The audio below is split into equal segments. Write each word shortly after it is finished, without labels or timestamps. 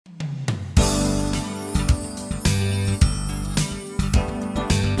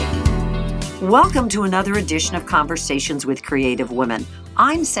Welcome to another edition of Conversations with Creative Women.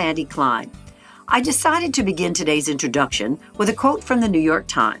 I'm Sandy Klein. I decided to begin today's introduction with a quote from the New York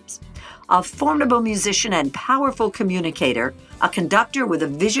Times. A formidable musician and powerful communicator, a conductor with a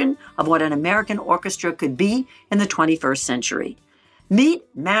vision of what an American orchestra could be in the 21st century. Meet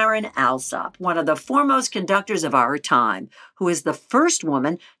Marin Alsop, one of the foremost conductors of our time, who is the first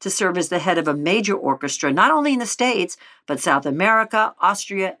woman to serve as the head of a major orchestra, not only in the States, but South America,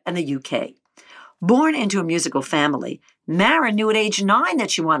 Austria, and the UK. Born into a musical family, Marin knew at age 9 that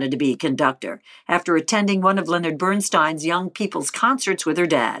she wanted to be a conductor after attending one of Leonard Bernstein's young people's concerts with her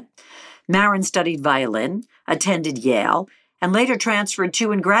dad. Marin studied violin, attended Yale, and later transferred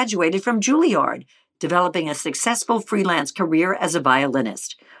to and graduated from Juilliard, developing a successful freelance career as a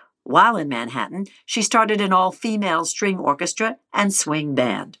violinist. While in Manhattan, she started an all-female string orchestra and swing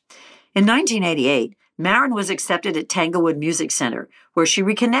band. In 1988, Marin was accepted at Tanglewood Music Center, where she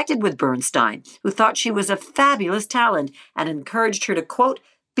reconnected with Bernstein, who thought she was a fabulous talent and encouraged her to, quote,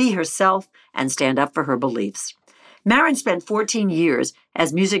 be herself and stand up for her beliefs. Marin spent 14 years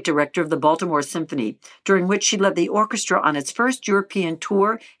as music director of the Baltimore Symphony, during which she led the orchestra on its first European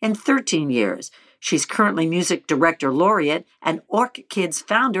tour in 13 years. She's currently music director laureate and OrchKids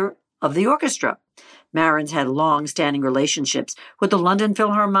founder of the orchestra. Marin's had long-standing relationships with the London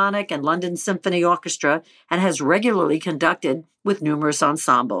Philharmonic and London Symphony Orchestra and has regularly conducted with numerous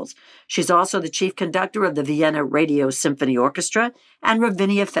ensembles. She's also the chief conductor of the Vienna Radio Symphony Orchestra and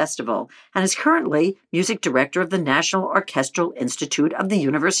Ravinia Festival, and is currently music director of the National Orchestral Institute of the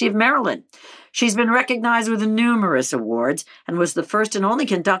University of Maryland. She's been recognized with numerous awards and was the first and only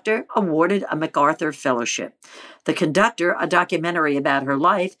conductor awarded a MacArthur Fellowship. The Conductor, a documentary about her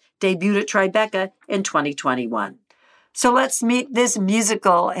life, debuted at Tribeca in 2021. So let's meet this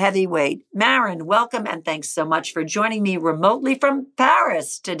musical heavyweight. Marin, welcome, and thanks so much for joining me remotely from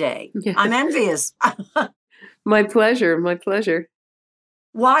Paris today. Yeah. I'm envious. My pleasure, my pleasure.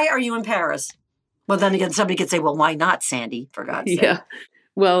 Why are you in Paris? Well, then again, somebody could say, well, why not, Sandy, for God's sake? Yeah,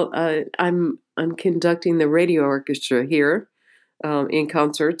 well, I'm conducting the radio orchestra here in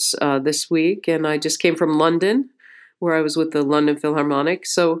concerts this week, and I just came from London, where I was with the London Philharmonic.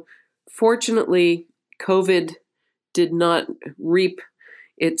 So fortunately, COVID did not reap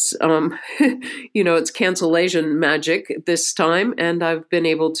its, its cancellation magic this time, and I've been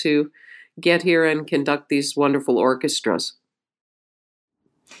able to get here and conduct these wonderful orchestras.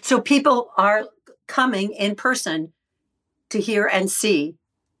 So people are coming in person to hear and see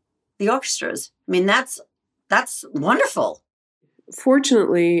the orchestras. I mean, that's wonderful.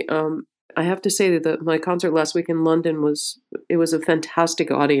 Fortunately, I have to say that my concert last week in London was a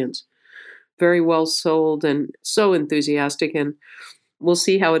fantastic audience. Very well sold and so enthusiastic, and we'll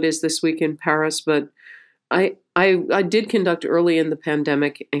see how it is this week in Paris. But I did conduct early in the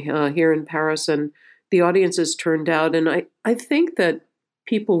pandemic here in Paris, and the audiences turned out, and I think that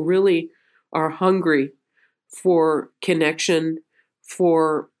people really are hungry for connection,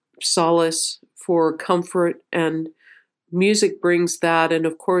 for solace, for comfort, and music brings that. And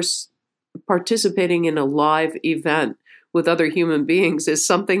of course, participating in a live event with other human beings is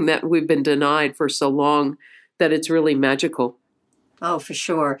something that we've been denied for so long that it's really magical. Oh, for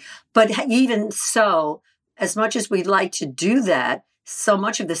sure. But even so, as much as we'd like to do that, so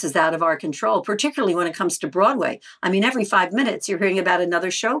much of this is out of our control, particularly when it comes to Broadway. I mean, every 5 minutes you're hearing about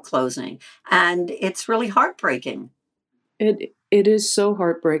another show closing, and it's really heartbreaking. It is so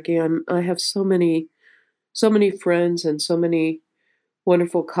heartbreaking. I have so many friends and so many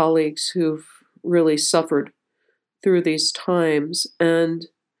wonderful colleagues who've really suffered through these times, and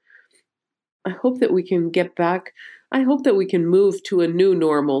I hope that we can get back. I hope that we can move to a new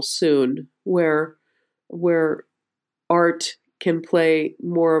normal soon, where art can play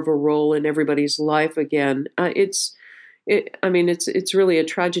more of a role in everybody's life again. It's really a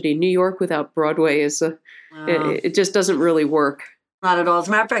tragedy. New York without Broadway it just doesn't really work. Not at all. As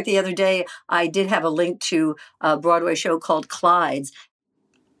a matter of fact, the other day I did have a link to a Broadway show called Clyde's,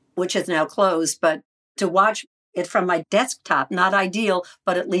 which is now closed, but to watch it from my desktop, not ideal,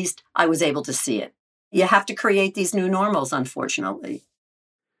 but at least I was able to see it. You have to create these new normals, unfortunately.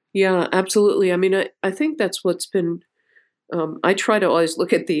 Yeah, absolutely. I mean, I think that's what's been, I try to always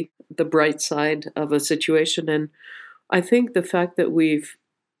look at the bright side of a situation. And I think the fact that we've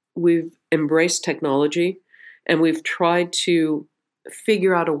embraced technology and we've tried to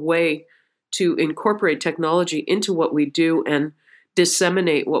figure out a way to incorporate technology into what we do and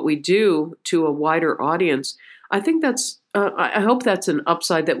disseminate what we do to a wider audience. I think I hope that's an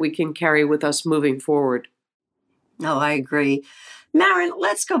upside that we can carry with us moving forward. No, I agree. Marin,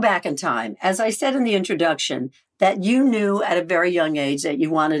 let's go back in time. As I said in the introduction, that you knew at a very young age that you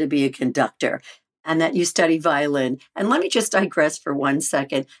wanted to be a conductor and that you studied violin. And let me just digress for 1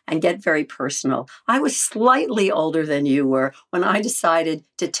 second and get very personal. I was slightly older than you were when I decided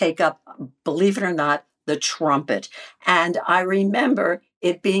to take up, believe it or not, the trumpet. And I remember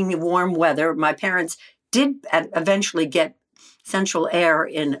it being warm weather. My parents did eventually get central air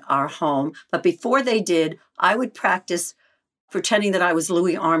in our home, but before they did, I would practice pretending that I was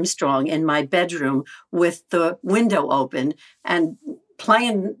Louis Armstrong in my bedroom with the window open and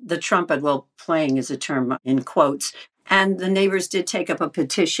playing the trumpet. Well, playing is a term in quotes. And the neighbors did take up a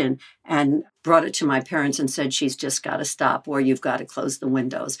petition and brought it to my parents and said, she's just got to stop, or you've got to close the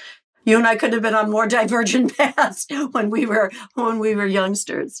windows. You and I could have been on more divergent paths when we were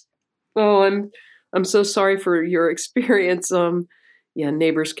youngsters. Oh, I'm so sorry for your experience. Yeah,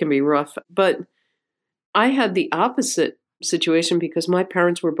 neighbors can be rough. But I had the opposite situation because my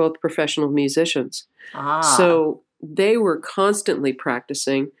parents were both professional musicians. So they were constantly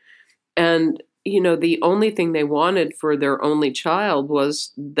practicing. And, the only thing they wanted for their only child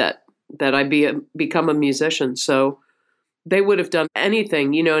was that I become a musician. So they would have done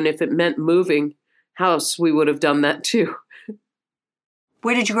anything, and if it meant moving house, we would have done that too.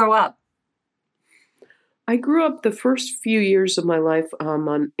 Where did you grow up? I grew up the first few years of my life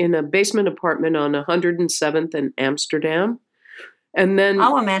in a basement apartment on 107th and Amsterdam. And then a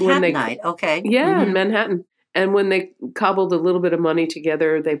Manhattanite. Okay. Yeah, in Manhattan. And when they cobbled a little bit of money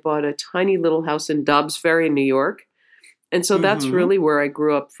together, they bought a tiny little house in Dobbs Ferry, New York. And so that's really where I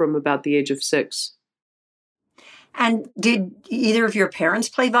grew up from about the age of 6. And did either of your parents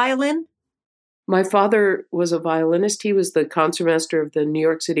play violin? My father was a violinist. He was the concertmaster of the New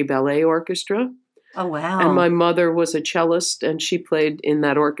York City Ballet Orchestra. Oh, wow. And my mother was a cellist, and she played in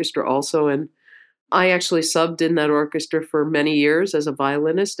that orchestra also. And I actually subbed in that orchestra for many years as a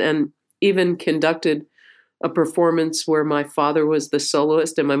violinist and even conducted a performance where my father was the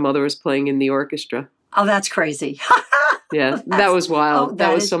soloist and my mother was playing in the orchestra. Oh, that's crazy. Yeah, that was wild.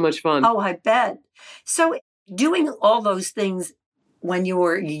 That was so much fun. Oh, I bet. So doing all those things when you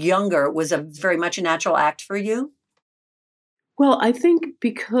were younger was very much a natural act for you? Well, I think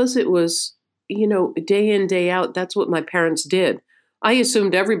because it was, day in, day out, that's what my parents did. I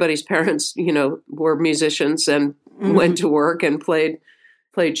assumed everybody's parents, were musicians and went to work and played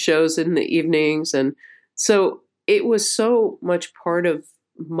shows in the evenings. And so it was so much part of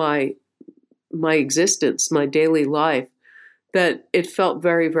my existence, my daily life, that it felt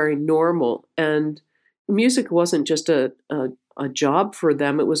very, very normal. And music wasn't just a job for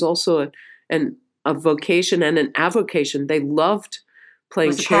them. It was also a vocation and an avocation. They loved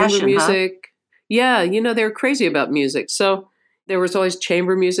playing chamber music. Huh? Yeah, they were crazy about music. So there was always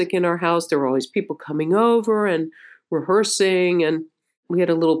chamber music in our house. There were always people coming over and rehearsing. And we had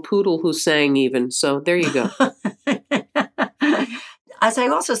a little poodle who sang even. So there you go. As I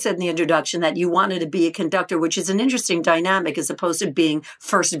also said in the introduction, that you wanted to be a conductor, which is an interesting dynamic as opposed to being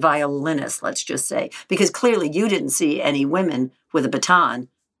first violinist, let's just say, because clearly you didn't see any women with a baton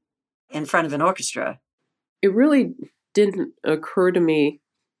in front of an orchestra. It really didn't occur to me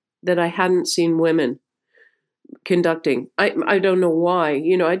that I hadn't seen women conducting. I don't know why.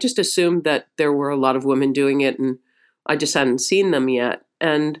 I just assumed that there were a lot of women doing it, and I just hadn't seen them yet.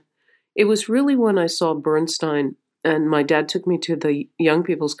 And it was really when I saw Bernstein, and my dad took me to the young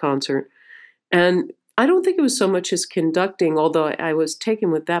people's concert. And I don't think it was so much his conducting, although I was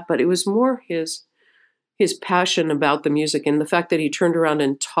taken with that, but it was more his passion about the music and the fact that he turned around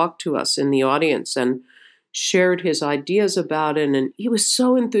and talked to us in the audience and shared his ideas about it. And he was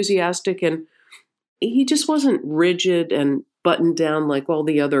so enthusiastic, and he just wasn't rigid and buttoned down like all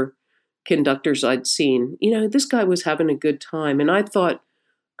the other conductors I'd seen. This guy was having a good time. And I thought,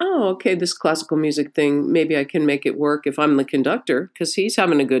 oh, okay, this classical music thing, maybe I can make it work if I'm the conductor because he's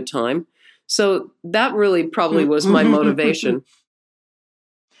having a good time. So that really probably was my motivation.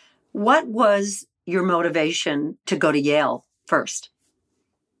 What was your motivation to go to Yale first?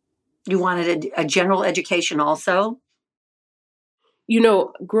 You wanted a general education also?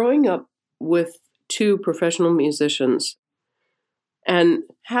 Growing up with 2 professional musicians and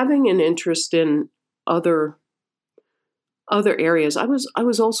having an interest in other areas. I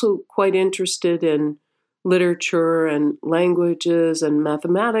was also quite interested in literature and languages and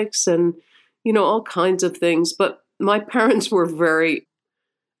mathematics and, all kinds of things. But my parents were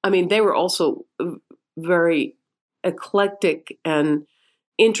they were also very eclectic and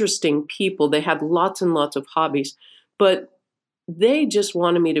interesting people. They had lots and lots of hobbies, but they just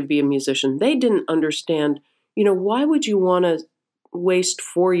wanted me to be a musician. They didn't understand, why would you want to waste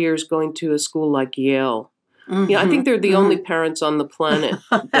 4 years going to a school like Yale? Yeah, I think they're the only Mm-hmm. parents on the planet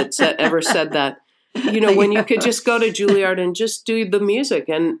that ever said that. When you could just go to Juilliard and just do the music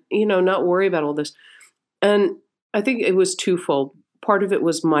and, not worry about all this. And I think it was twofold. Part of it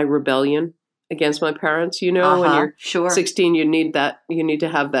was my rebellion against my parents. When Uh-huh. you're Sure. 16, you need to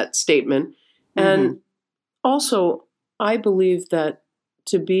have that statement. Mm-hmm. And also, I believe that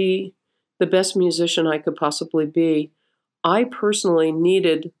to be the best musician I could possibly be, I personally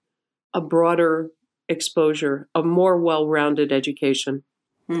needed a broader exposure, a more well-rounded education.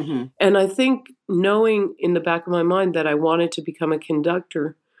 Mm-hmm. And I think knowing in the back of my mind that I wanted to become a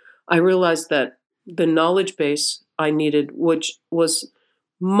conductor, I realized that the knowledge base I needed, which was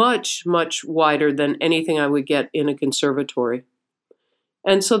much, much wider than anything I would get in a conservatory.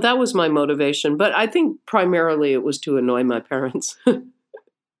 And so that was my motivation. But I think primarily it was to annoy my parents.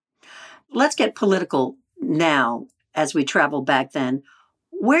 Let's get political now as we travel back then.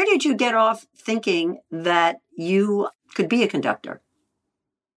 Where did you get off thinking that you could be a conductor?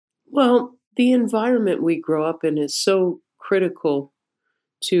 Well, the environment we grow up in is so critical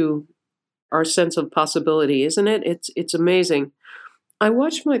to our sense of possibility, isn't it? It's amazing. I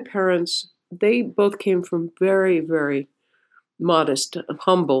watched my parents. They both came from very, very modest,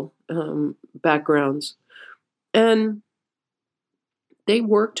 humble backgrounds. And they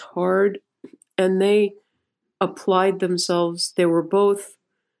worked hard and they applied themselves. They were both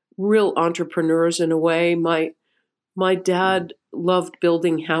real entrepreneurs in a way. My dad loved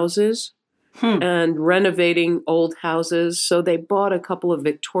building houses Hmm. and renovating old houses. So they bought a couple of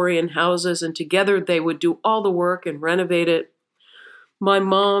Victorian houses and together they would do all the work and renovate it. My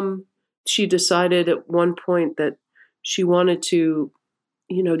mom, she decided at one point that she wanted to,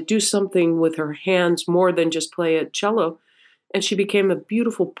 do something with her hands more than just play a cello. And she became a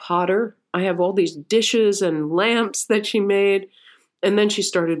beautiful potter. I have all these dishes and lamps that she made. And then she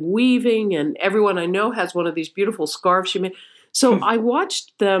started weaving, and everyone I know has one of these beautiful scarves she made. So I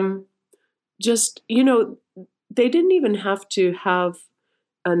watched them just, they didn't even have to have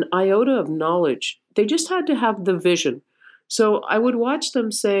an iota of knowledge. They just had to have the vision. So I would watch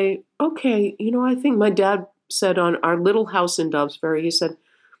them say, okay, I think my dad said on our little house in Dobbsbury, he said,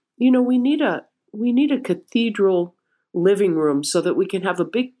 we need a cathedral living room so that we can have a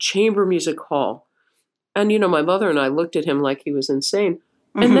big chamber music hall. And, my mother and I looked at him like he was insane.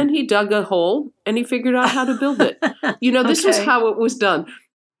 Mm-hmm. And then he dug a hole and he figured out how to build it. This was how it was done.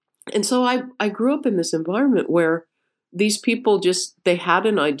 And so I grew up in this environment where these people they had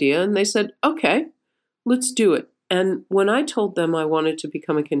an idea and they said, okay, let's do it. And when I told them I wanted to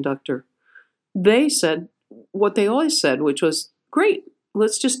become a conductor, they said what they always said, which was, great,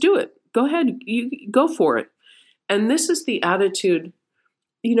 let's just do it. Go ahead, you go for it. And this is the attitude,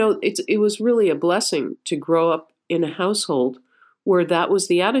 it was really a blessing to grow up in a household where that was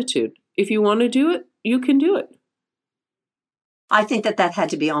the attitude. If you want to do it, you can do it. I think that had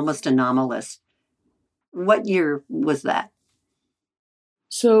to be almost anomalous. What year was that?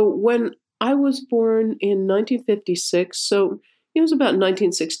 So when I was born in 1956, so it was about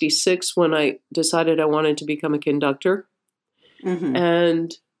 1966 when I decided I wanted to become a conductor. Mm-hmm.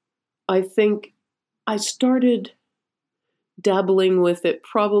 And I think I started dabbling with it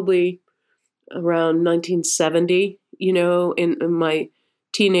probably around 1970, in my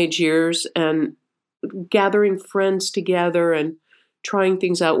teenage years, and gathering friends together and trying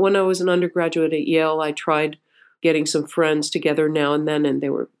things out. When I was an undergraduate at Yale, I tried getting some friends together now and then, and they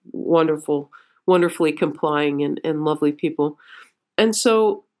were wonderfully complying and lovely people. And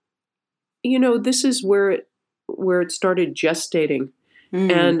so, this is where it started gestating. Mm-hmm.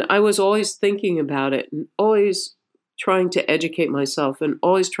 And I was always thinking about it and always trying to educate myself and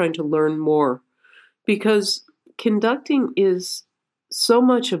always trying to learn more, because conducting is so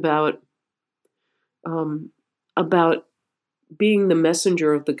much about being the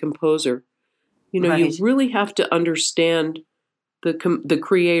messenger of the composer. Right. You really have to understand the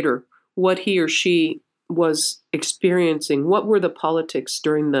creator, what he or she was experiencing, what were the politics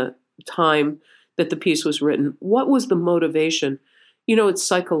during the time that the piece was written, what was the motivation. It's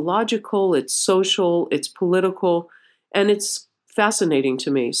psychological, it's social, it's political, and it's fascinating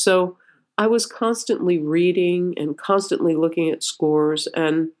to me. So I was constantly reading and constantly looking at scores.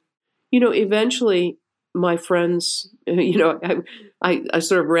 And, eventually my friends, I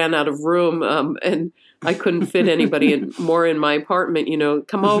sort of ran out of room and I couldn't fit anybody more in my apartment.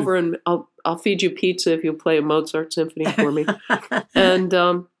 Come over and I'll feed you pizza if you play a Mozart symphony for me.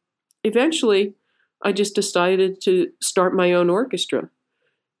 And eventually I just decided to start my own orchestra.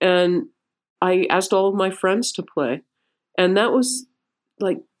 And I asked all of my friends to play. And that was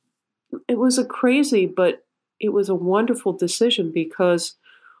it was a crazy, but it was a wonderful decision, because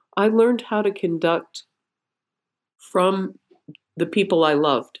I learned how to conduct from the people I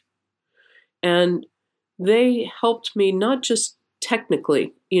loved. And they helped me not just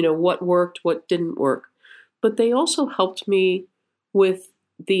technically, what worked, what didn't work, but they also helped me with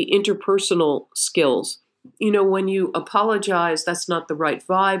the interpersonal skills. When you apologize, that's not the right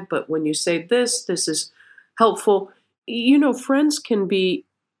vibe, but when you say this is helpful. Friends can be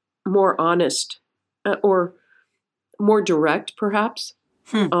more honest or more direct, perhaps,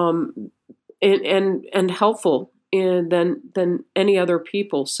 and helpful than any other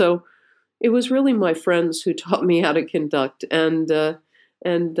people. So it was really my friends who taught me how to conduct, and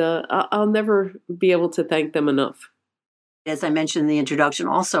I'll never be able to thank them enough. As I mentioned in the introduction,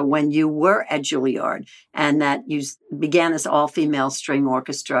 also when you were at Juilliard and that you began this all-female string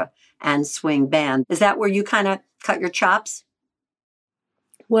orchestra and swing band, is that where you kind of cut your chops?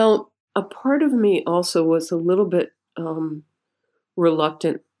 Well, a part of me also was a little bit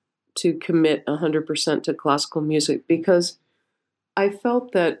reluctant to commit 100% to classical music because I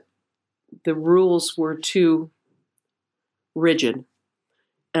felt that the rules were too rigid.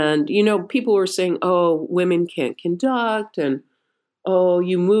 And, people were saying, oh, women can't conduct, and, oh,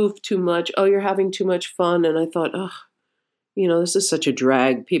 you move too much, oh, you're having too much fun. And I thought, oh, this is such a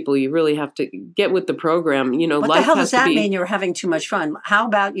drag. People, you really have to get with the program. What life the hell has does that to be, mean, you were having too much fun? How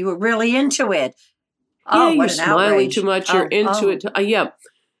about you were really into it? Yeah, Oh, you're what an smiling outrage. too much, you're into it. Yeah.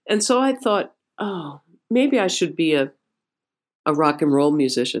 And so I thought, oh, maybe I should be a rock and roll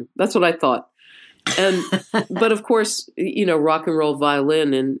musician. That's what I thought. But of course, rock and roll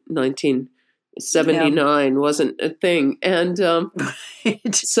violin in 1979 wasn't a thing. And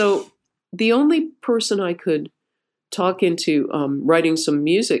so the only person I could talk into writing some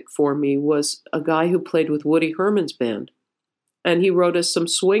music for me was a guy who played with Woody Herman's band. And he wrote us some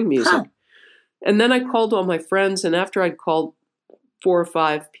swing music. Huh. And then I called all my friends. And after I'd called 4 or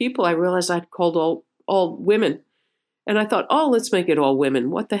 5 people, I realized I'd called all women. And I thought, oh, let's make it all women.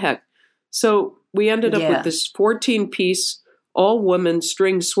 What the heck? So we ended up with this 14-piece, all-woman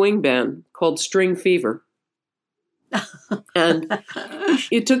string swing band called String Fever. And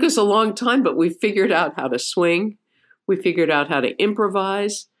it took us a long time, but we figured out how to swing. We figured out how to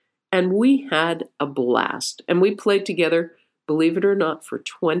improvise. And we had a blast. And we played together, believe it or not, for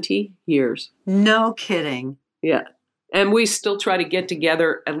 20 years. No kidding. Yeah. And we still try to get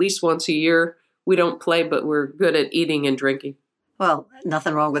together at least once a year. We don't play, but we're good at eating and drinking. Well,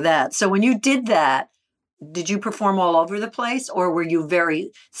 nothing wrong with that. So when you did that, did you perform all over the place, or were you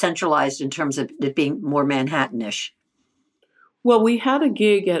very centralized in terms of it being more Manhattan-ish? Well, we had a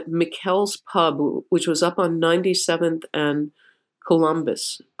gig at Mikkel's Pub, which was up on 97th and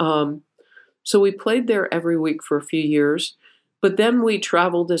Columbus. So we played there every week for a few years. But then we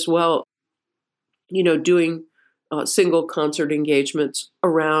traveled as well, doing single concert engagements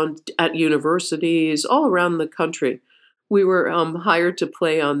around at universities all around the country. We were hired to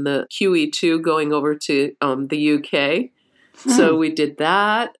play on the QE2 going over to the UK. So we did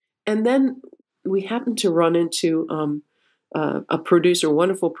that. And then we happened to run into a producer,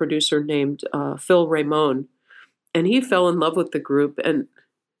 wonderful producer named Phil Ramone. And he fell in love with the group. And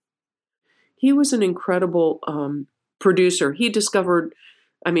he was an incredible producer. He discover,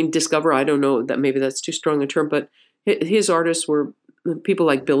 I don't know, that maybe that's too strong a term, but his artists were people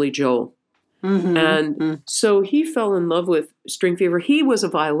like Billy Joel. Mm-hmm. And so he fell in love with String Fever. He was a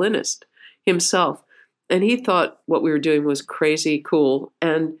violinist himself, and he thought what we were doing was crazy cool.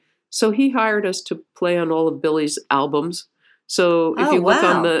 And so he hired us to play on all of Billy's albums. So if you look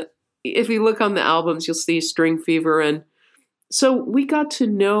on the albums, you'll see String Fever. And so we got to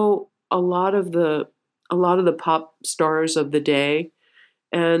know a lot of the pop stars of the day,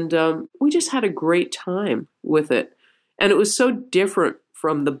 and we just had a great time with it. And it was so different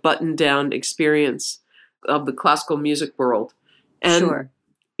from the button-down experience of the classical music world. And, sure.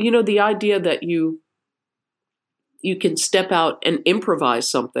 The idea that you can step out and improvise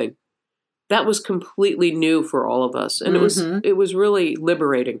something, that was completely new for all of us. And it was really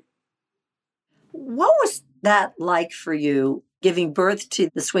liberating. What was that like for you, giving birth to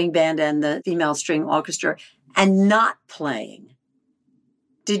the swing band and the female string orchestra and not playing?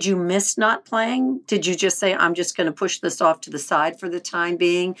 Did you miss not playing? Did you just say, I'm just going to push this off to the side for the time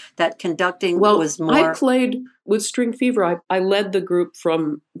being, that conducting was more? I played with String Fever. I led the group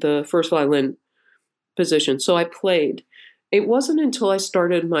from the first violin position, so I played. It wasn't until I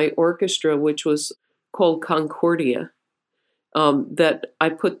started my orchestra, which was called Concordia, that I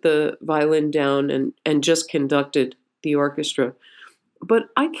put the violin down and just conducted the orchestra. But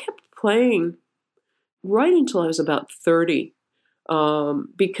I kept playing right until I was about 30.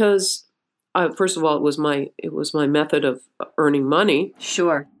 Because first of all, it was my method of earning money.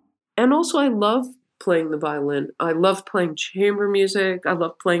 Sure. And also I love playing the violin. I loved playing chamber music. I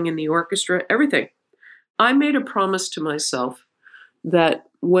loved playing in the orchestra, everything. I made a promise to myself that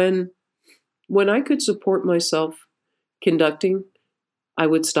when I could support myself conducting, I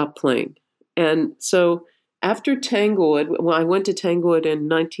would stop playing. And so after Tanglewood, well, I went to Tanglewood in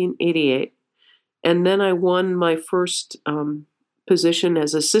 1988, and then I won my first position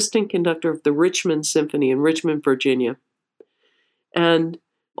as assistant conductor of the Richmond Symphony in Richmond, Virginia. And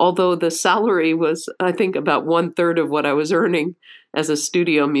although the salary was, I think, about 1/3 of what I was earning as a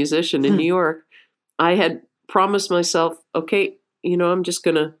studio musician in New York, I had promised myself, okay, I'm going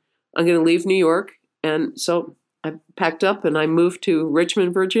to leave New York. And so I packed up and I moved to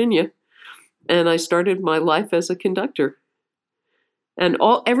Richmond, Virginia, and I started my life as a conductor. And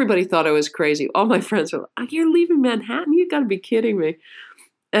everybody thought I was crazy. All my friends were like, "You're leaving Manhattan? You got to be kidding me."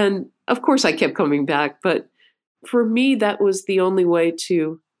 And of course I kept coming back, but for me that was the only way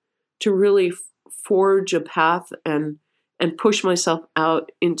to really forge a path and push myself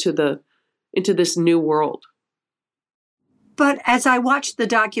out into this new world. But as I watched the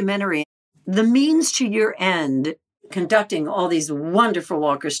documentary, the means to your end, conducting all these wonderful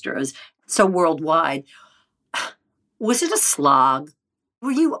orchestras so worldwide, was it a slog?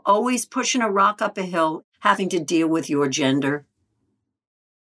 Were you always pushing a rock up a hill, having to deal with your gender?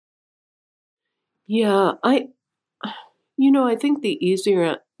 Yeah, I think the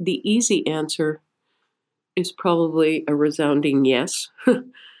easy answer is probably a resounding yes.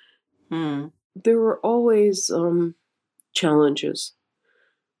 There were always challenges,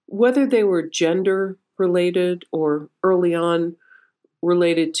 whether they were gender related or early on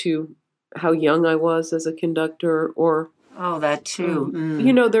related to how young I was as a conductor, or that too.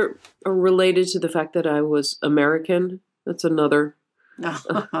 they're related to the fact that I was American. That's another.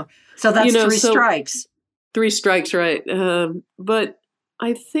 So that's three strikes. 3 strikes, right? But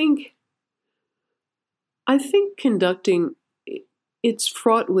I think conducting, it's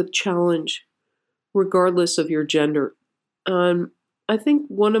fraught with challenge, regardless of your gender. I think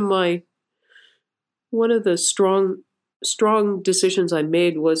one of the strong decisions I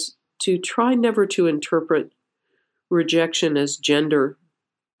made was to try never to interpret rejection as gender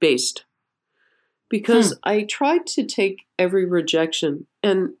based, because I tried to take every rejection,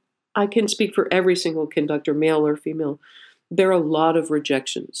 and I can speak for every single conductor, male or female. There are a lot of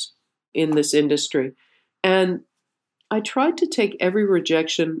rejections in this industry, and I tried to take every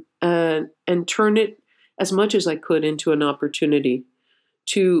rejection and turn it as much as I could into an opportunity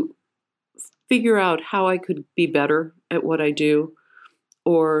to figure out how I could be better at what I do,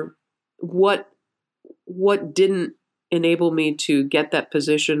 or what didn't enable me to get that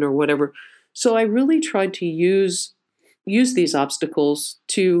position or whatever. So I really tried to use these obstacles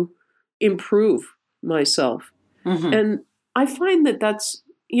to improve myself. And I find that that's,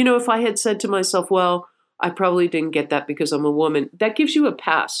 if I had said to myself, well, I probably didn't get that because I'm a woman, that gives you a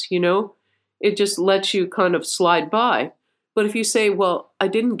pass, It just lets you kind of slide by. But if you say, well, I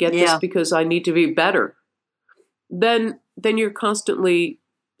didn't get this because I need to be better, then you're constantly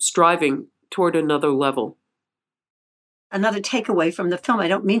striving toward another level. Another takeaway from the film, I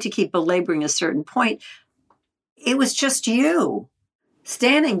don't mean to keep belaboring a certain point. It was just you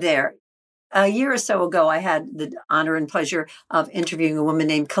standing there. A year or so ago, I had the honor and pleasure of interviewing a woman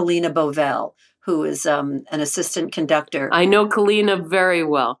named Kalina Bovell, who is an assistant conductor. I know Kalina very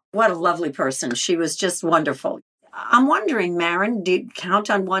well. What a lovely person. She was just wonderful. I'm wondering, Maren, do you count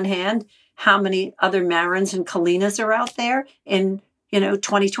on one hand how many other Marens and Kalinas are out there in,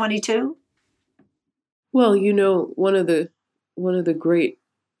 2022? Well, one of the great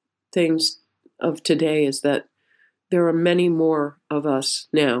things of today is that there are many more of us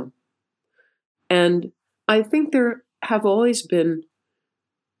now. And I think there have always been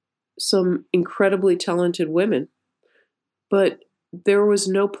some incredibly talented women, but there was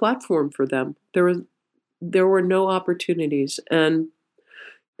no platform for them. There were no opportunities. And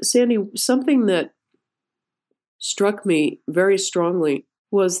Sandy, something that struck me very strongly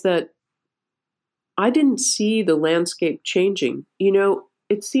was that I didn't see the landscape changing.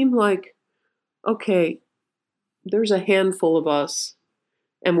 It seemed like, okay, there's a handful of us,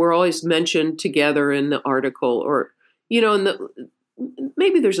 and we're always mentioned together in the article, or,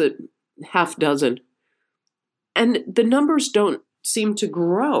 maybe there's a half dozen, and the numbers don't seem to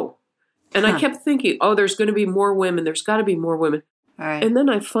grow. And I kept thinking, oh, there's going to be more women. There's got to be more women. All right. And then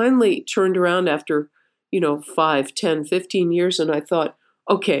I finally turned around after, 5, 10, 15 years, and I thought,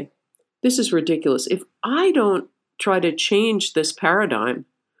 okay, this is ridiculous. If I don't try to change this paradigm,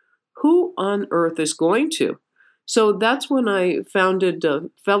 who on earth is going to? So that's when I founded a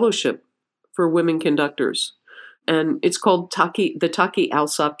fellowship for women conductors. And it's called the Taki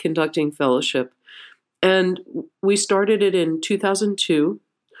Alsop Conducting Fellowship. And we started it in 2002.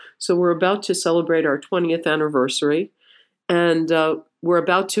 So we're about to celebrate our 20th anniversary. And we're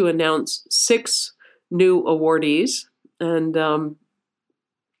about to announce 6 new awardees. And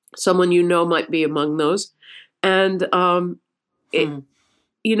someone you know might be among those. And,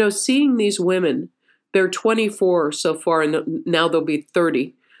 seeing these women, they're 24 so far, and now they'll be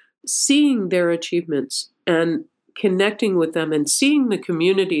 30, seeing their achievements and connecting with them and seeing the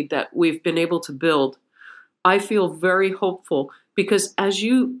community that we've been able to build, I feel very hopeful because, as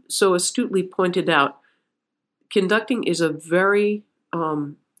you so astutely pointed out, conducting is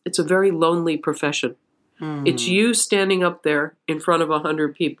it's a very lonely profession. It's you standing up there in front of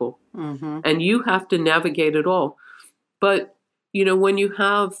 100 people, and you have to navigate it all. But, when you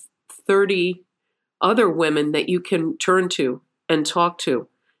have 30 other women that you can turn to and talk to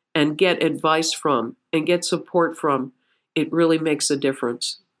and get advice from and get support from, it really makes a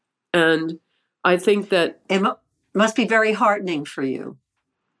difference. And I think that it must be very heartening for you.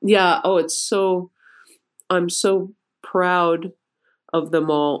 Yeah. Oh, I'm so proud of them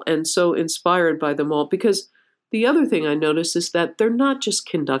all and so inspired by them all, because the other thing I notice is that they're not just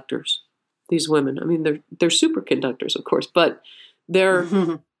conductors, these women. I mean, they're superconductors, of course, but they're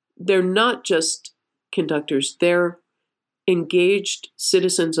not just conductors. They're engaged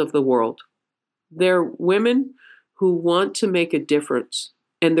citizens of the world. They're women who want to make a difference,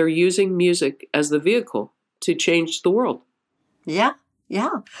 and they're using music as the vehicle to change the world. Yeah,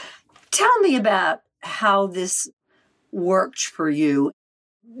 yeah. Tell me about how this worked for you.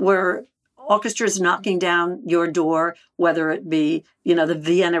 Were orchestras knocking down your door, whether it be, the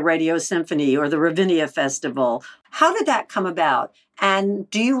Vienna Radio Symphony or the Ravinia Festival? How did that come about? And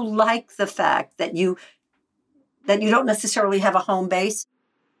do you like the fact that you don't necessarily have a home base?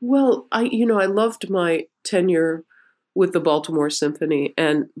 Well, I loved my tenure with the Baltimore Symphony,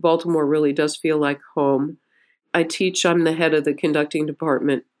 and Baltimore really does feel like home. I'm the head of the conducting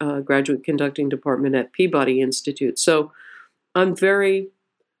department, graduate conducting department at Peabody Institute. So I'm very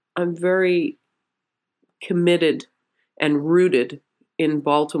committed and rooted in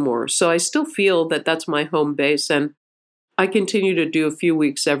Baltimore. So I still feel that that's my home base. And I continue to do a few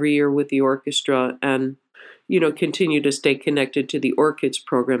weeks every year with the orchestra and, continue to stay connected to the Orchids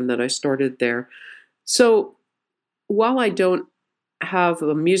program that I started there. So while I don't have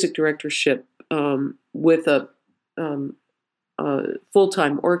a music directorship with a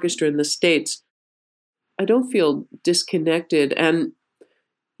full-time orchestra in the States, I don't feel disconnected. And,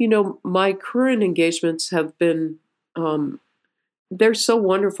 my current engagements have been, they're so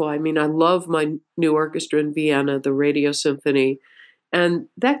wonderful. I mean, I love my new orchestra in Vienna, the Radio Symphony. And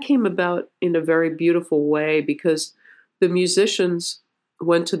that came about in a very beautiful way because the musicians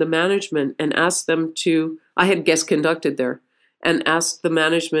went to the management and asked them I had guest conducted there, and asked the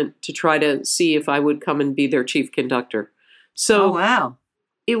management to try to see if I would come and be their chief conductor. So wow.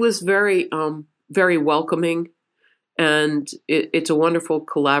 It was very, very welcoming, and it's a wonderful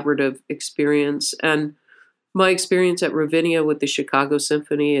collaborative experience. And my experience at Ravinia with the Chicago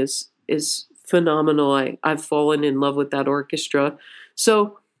Symphony is phenomenal. I've fallen in love with that orchestra.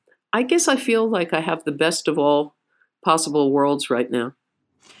 So I guess I feel like I have the best of all possible worlds right now.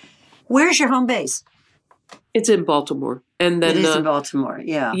 Where's your home base? It's in Baltimore. And then it is in Baltimore,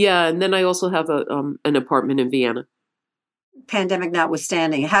 yeah. Yeah, and then I also have an apartment in Vienna. Pandemic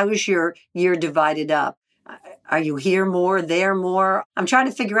notwithstanding, how is your year divided up? Are you here more, there more? I'm trying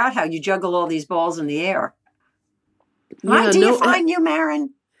to figure out how you juggle all these balls in the air. Why do you find you,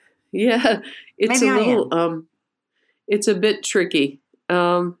 Maren? Yeah, it's it's a bit tricky.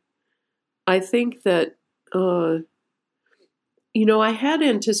 I think that, I had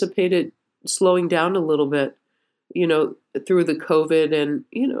anticipated slowing down a little bit, through the COVID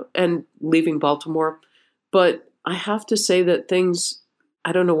and leaving Baltimore. But I have to say that things,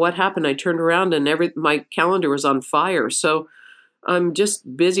 I don't know what happened. I turned around and my calendar was on fire. So I'm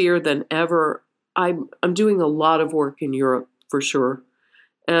just busier than ever. I'm doing a lot of work in Europe for sure.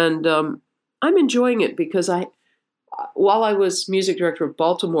 And I'm enjoying it because while I was music director of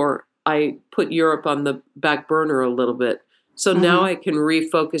Baltimore, I put Europe on the back burner a little bit. So now I can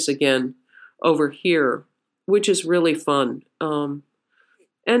refocus again over here, which is really fun. And,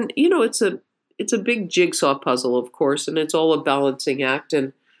 it's a big jigsaw puzzle, of course, and it's all a balancing act.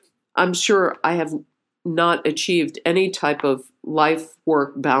 And I'm sure I have not achieved any type of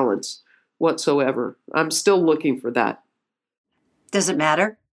life-work balance whatsoever. I'm still looking for that. Does it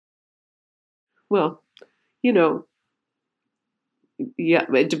matter? Well, yeah,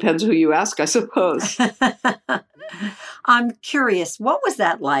 it depends who you ask, I suppose. I'm curious, what was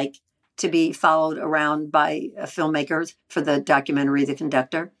that like to be followed around by filmmakers for the documentary The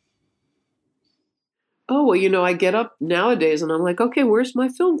Conductor? Oh, well, I get up nowadays and I'm like, okay, where's my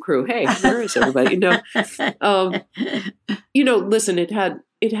film crew? Hey, where is everybody? Um, listen, it had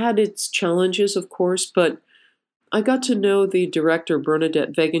its challenges, of course, but I got to know the director,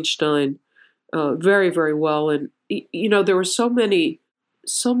 Bernadette Wagenstein, very, very well. And, there were so many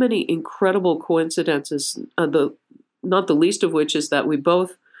incredible coincidences, not the least of which is that we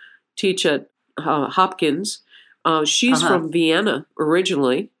both teach at Hopkins. She's Uh-huh. from Vienna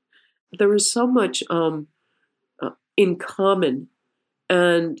originally. There was so much in common,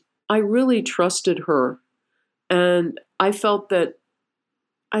 and I really trusted her. And I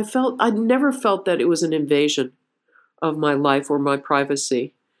never felt that it was an invasion of my life or my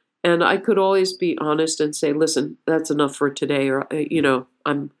privacy. And I could always be honest and say, listen, that's enough for today, or,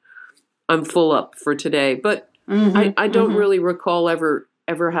 I'm full up for today. But I don't really recall ever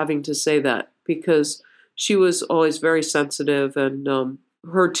having to say that, because she was always very sensitive, and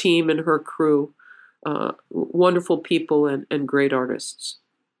her team and her crew, wonderful people and great artists.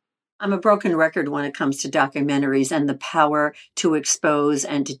 I'm a broken record when it comes to documentaries and the power to expose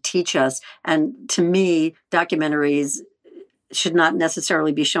and to teach us. And to me, documentaries should not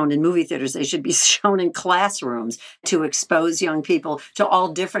necessarily be shown in movie theaters. They should be shown in classrooms to expose young people to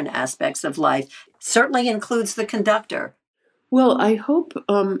all different aspects of life. Certainly includes the conductor. Well, I hope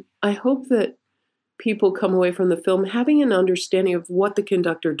that people come away from the film having an understanding of what the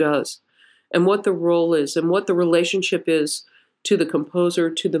conductor does, and what the role is, and what the relationship is to the composer,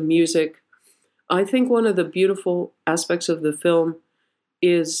 to the music. I think one of the beautiful aspects of the film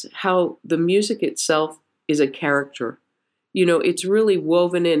is how the music itself is a character. It's really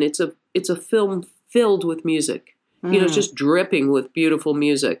woven in. It's a film filled with music. It's just dripping with beautiful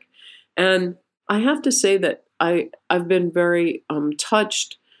music. And I have to say that I've been very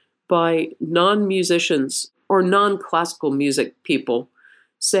touched by non-musicians or non-classical music people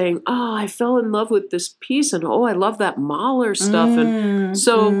saying, oh, I fell in love with this piece, and oh, I love that Mahler stuff. And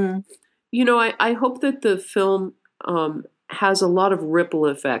so, I hope that the film has a lot of ripple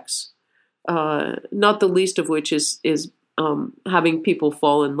effects, not the least of which is having people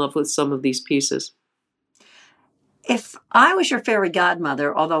fall in love with some of these pieces. If I was your fairy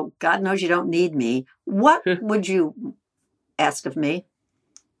godmother, although God knows you don't need me, what would you ask of me?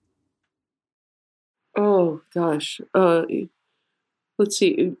 Oh, gosh. Let's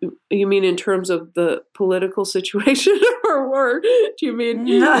see. You mean in terms of the political situation, or do you mean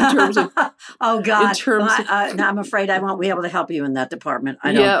in terms of? Oh God! In terms I'm afraid I won't be able to help you in that department.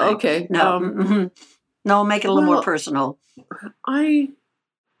 I don't. Yeah. think. Okay. No. No. Make it a little more personal. I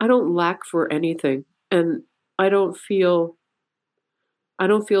don't lack for anything, and I don't feel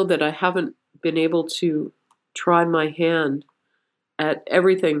that I haven't been able to try my hand at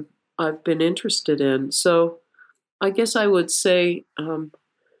everything I've been interested in. So I guess I would say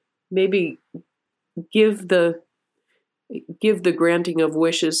maybe give the granting of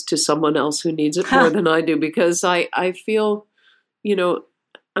wishes to someone else who needs it more than I do, because I feel,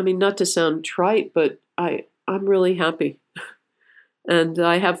 not to sound trite, but I'm really happy, and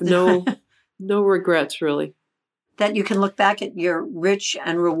I have no regrets, really. That you can look back at your rich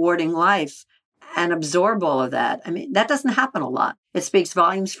and rewarding life and absorb all of that. That doesn't happen a lot. It speaks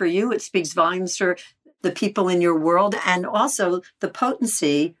volumes for you. It speaks volumes for the people in your world, and also the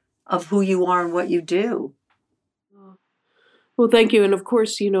potency of who you are and what you do. Well, thank you. And of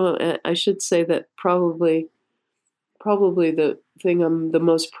course, I should say that probably the thing I'm the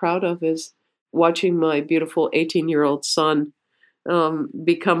most proud of is watching my beautiful 18-year-old son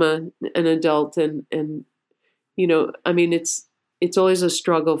become an adult. And it's always a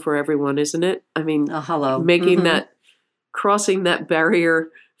struggle for everyone, isn't it? Hello. Making crossing that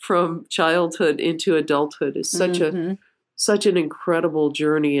barrier from childhood into adulthood is such an incredible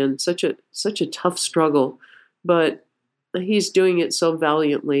journey, and such a tough struggle. But he's doing it so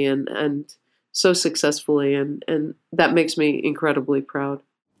valiantly and so successfully, and that makes me incredibly proud.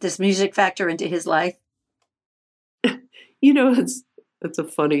 Does music factor into his life? It's a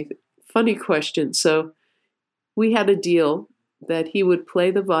funny question. So we had a deal that he would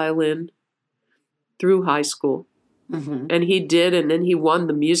play the violin through high school. And he did, and then he won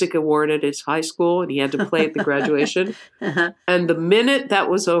the music award at his high school, and he had to play at the graduation. And the minute that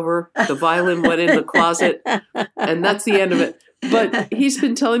was over, the violin went in the closet, and that's the end of it. But he's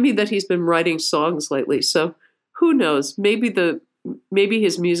been telling me that he's been writing songs lately, so who knows? Maybe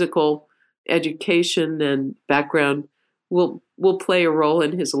his musical education and background will play a role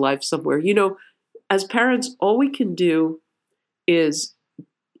in his life somewhere. As parents, all we can do is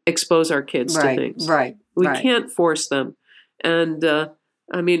expose our kids to things. Right. We can't force them. And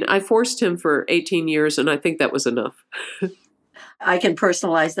I forced him for 18 years, and I think that was enough. I can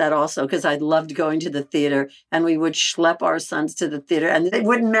personalize that also because I loved going to the theater, and we would schlep our sons to the theater, and it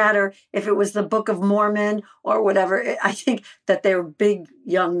wouldn't matter if it was the Book of Mormon or whatever. I think that they were big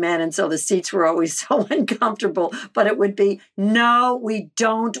young men, and so the seats were always so uncomfortable, but it would be, no, we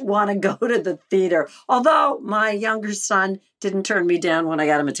don't want to go to the theater. Although my younger son didn't turn me down when I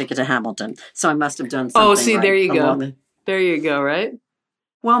got him a ticket to Hamilton, so I must have done something. Oh, see, right there you go. There you go, right?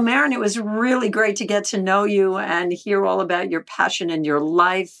 Well, Maren, it was really great to get to know you and hear all about your passion and your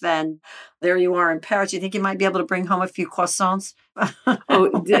life. And there you are in Paris. You think you might be able to bring home a few croissants?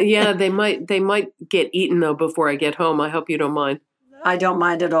 Yeah, they might get eaten, though, before I get home. I hope you don't mind. I don't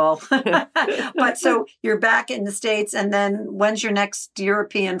mind at all. But so you're back in the States, and then when's your next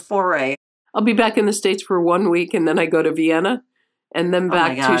European foray? I'll be back in the States for 1 week, and then I go to Vienna, and then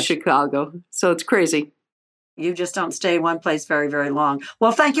back to Chicago. So it's crazy. You just don't stay one place very, very long.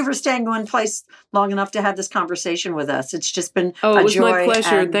 Well, thank you for staying one place long enough to have this conversation with us. It's just been a joy. It was my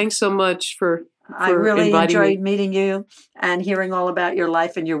pleasure. Thanks so much for I really enjoyed me. meeting you and hearing all about your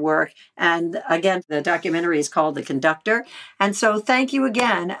life and your work. And again, the documentary is called The Conductor. And so thank you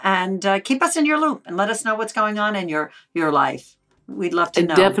again. And keep us in your loop and let us know what's going on in your life. We'd love to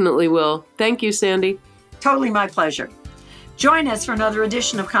know. I definitely will. Thank you, Sandy. Totally my pleasure. Join us for another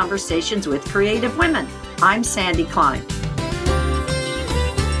edition of Conversations with Creative Women. I'm Sandy Klein.